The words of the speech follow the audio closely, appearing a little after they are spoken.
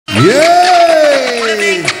Yay!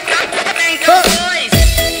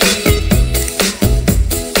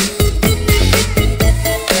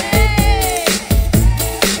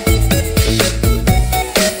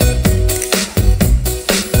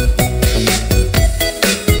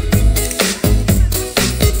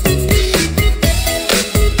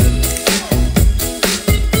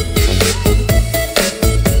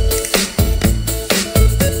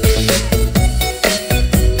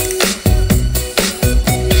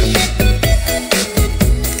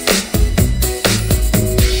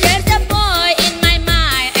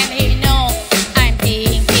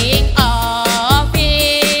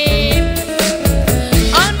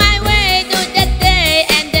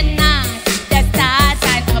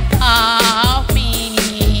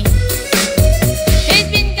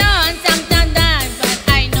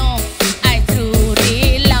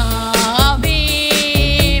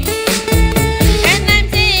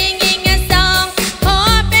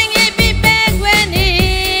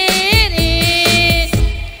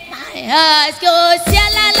 Let's go,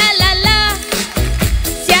 Shalala.by,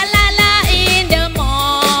 Shalala in the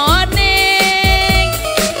morning,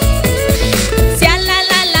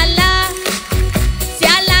 Shalala.by,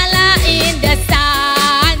 Shalala in the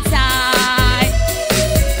sunshine,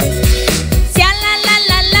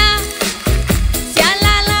 Shalala.by,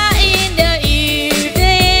 Shalala in the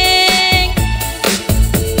evening,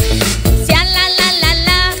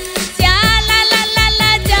 Shalala.by, Shalala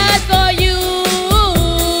just for you.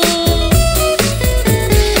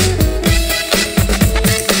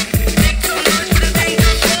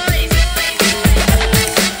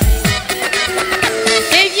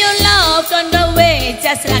 On the way,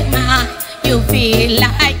 just like mine, you feel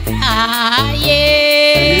like crying.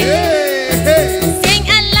 Sing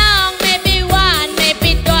along, maybe one,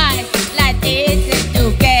 maybe twice, like this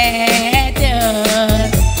together.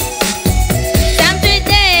 Some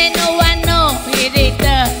today, no one knows it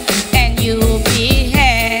return, and you be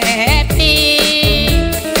happy.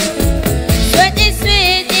 Sweet is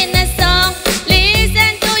sweet in a song,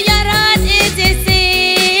 listen to your heart, it is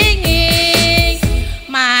singing.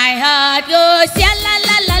 My heart goes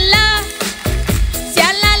Shalala.by,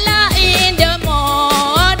 Shalala in the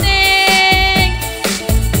morning,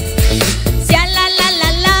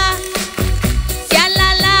 Shalala.by,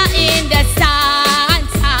 Shalala in the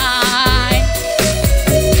sunshine,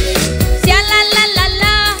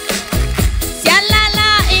 Shalala.by, Shalala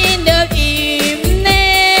in the evening,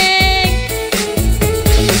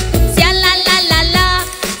 Shalala.by,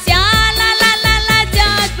 Shalala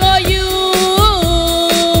just for you.